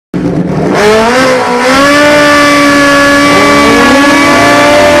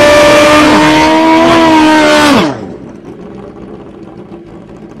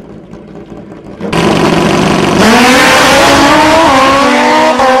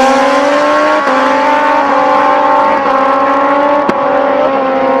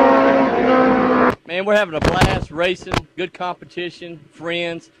racing, good competition,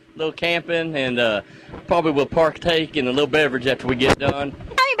 friends, a little camping, and probably we'll partake in a little beverage after we get done. Tell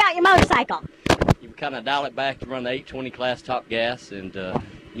me about your motorcycle. You kind of dial it back to run the 820 class top gas, and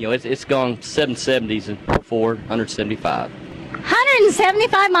you know, it's gone 770s and 175.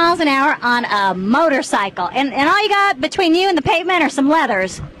 175 miles an hour on a motorcycle, and all you got between you and the pavement are some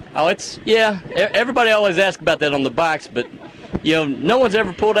leathers. Oh, yeah. Everybody always asks about that on the bikes, but you know, no one's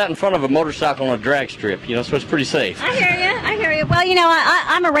ever pulled out in front of a motorcycle on a drag strip. You know, so it's pretty safe. I hear you. I hear you. Well, you know,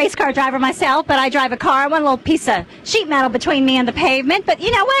 I'm a race car driver myself, but I drive a car. One little piece of sheet metal between me and the pavement. But you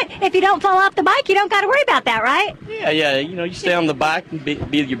know what? If you don't fall off the bike, you don't got to worry about that, right? Yeah. You know, you stay on the bike and be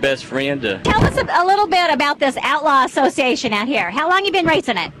your best friend. Tell us a little bit about this Outlaw Association out here. How long you been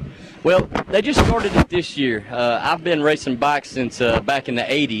racing it? Well, they just started it this year. I've been racing bikes since back in the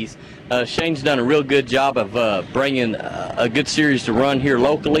 80s. Shane's done a real good job of bringing a good series to run here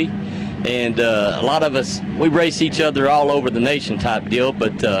locally. And a lot of us, we race each other all over the nation type deal,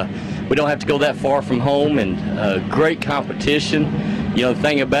 but we don't have to go that far from home, and great competition. You know, the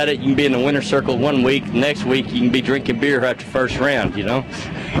thing about it, you can be in the winner's circle one week, next week you can be drinking beer after first round, you know.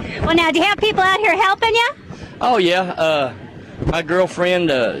 Well, now, do you have people out here helping you? Oh, yeah. My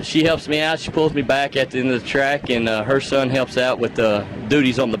girlfriend, she helps me out. She pulls me back at the end of the track, and her son helps out with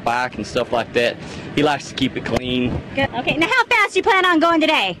duties on the bike and stuff like that. He likes to keep it clean. Good. Okay, now how fast do you plan on going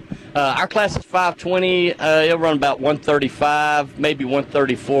today? Our class is 520. It'll run about 135, maybe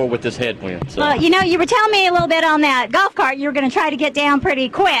 134 with this headwind. So. Well, you know, you were telling me a little bit on that golf cart you were going to try to get down pretty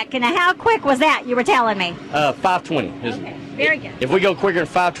quick. And how quick was that you were telling me? 520. Okay, very good. If we go quicker than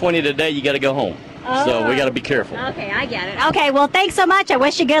 520 today, you got to go home. Oh. So we got to be careful. Okay, I get it. Okay, well, thanks so much. I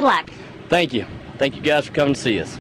wish you good luck. Thank you. Thank you guys for coming to see us.